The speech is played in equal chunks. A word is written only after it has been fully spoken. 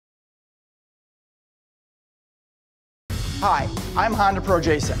Hi, I'm Honda Pro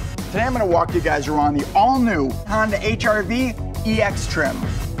Jason. Today I'm going to walk you guys around the all-new Honda HR-V EX trim.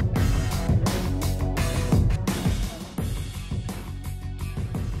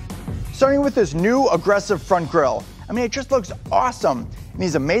 Starting with this new aggressive front grille. I mean, it just looks awesome. And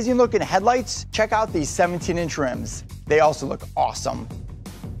these amazing looking headlights, check out these 17-inch rims. They also look awesome.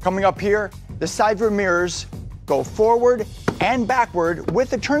 Coming up here, the side view mirrors go forward and backward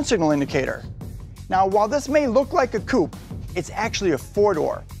with a turn signal indicator. Now, while this may look like a coupe, it's actually a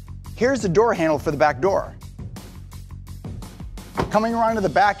four-door. Here's the door handle for the back door. Coming around to the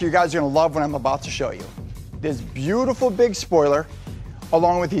back, you guys are gonna love what I'm about to show you. This beautiful big spoiler,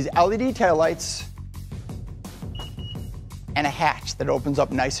 along with these LED taillights, and a hatch that opens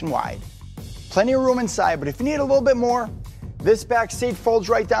up nice and wide. Plenty of room inside, but if you need a little bit more, this back seat folds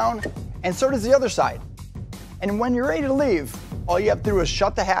right down, and so does the other side. And when you're ready to leave, all you have to do is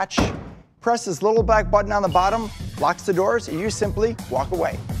shut the hatch, press this little black button on the bottom, locks the doors, and you simply walk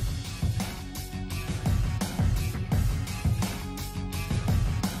away.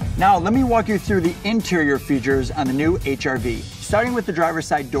 Now let me walk you through the interior features on the new HR-V, starting with the driver's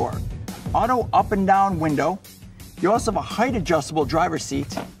side door. Auto up and down window. You also have a height adjustable driver's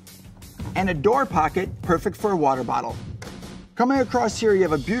seat and a door pocket perfect for a water bottle. Coming across here, you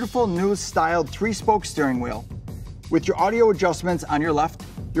have a beautiful new styled 3-spoke steering wheel with your audio adjustments on your left,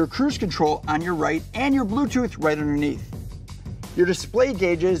 your cruise control on your right, and your Bluetooth right underneath. Your display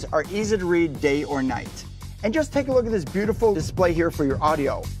gauges are easy to read day or night. And just take a look at this beautiful display here for your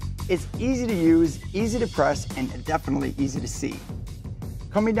audio. It's easy to use, easy to press, and definitely easy to see.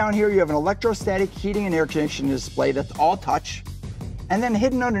 Coming down here, you have an electrostatic heating and air conditioning display that's all touch. And then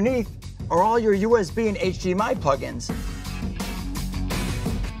hidden underneath are all your USB and HDMI plugins.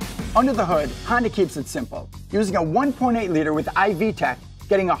 Under the hood, Honda keeps it simple, using a 1.8 liter with IV Tech,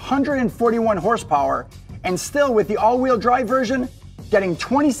 getting 141 horsepower, and still with the all-wheel drive version, getting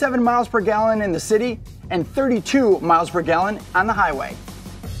 27 miles per gallon in the city and 32 miles per gallon on the highway.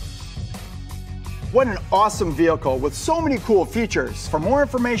 What an awesome vehicle with so many cool features. For more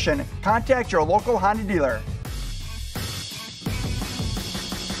information, contact your local Honda dealer.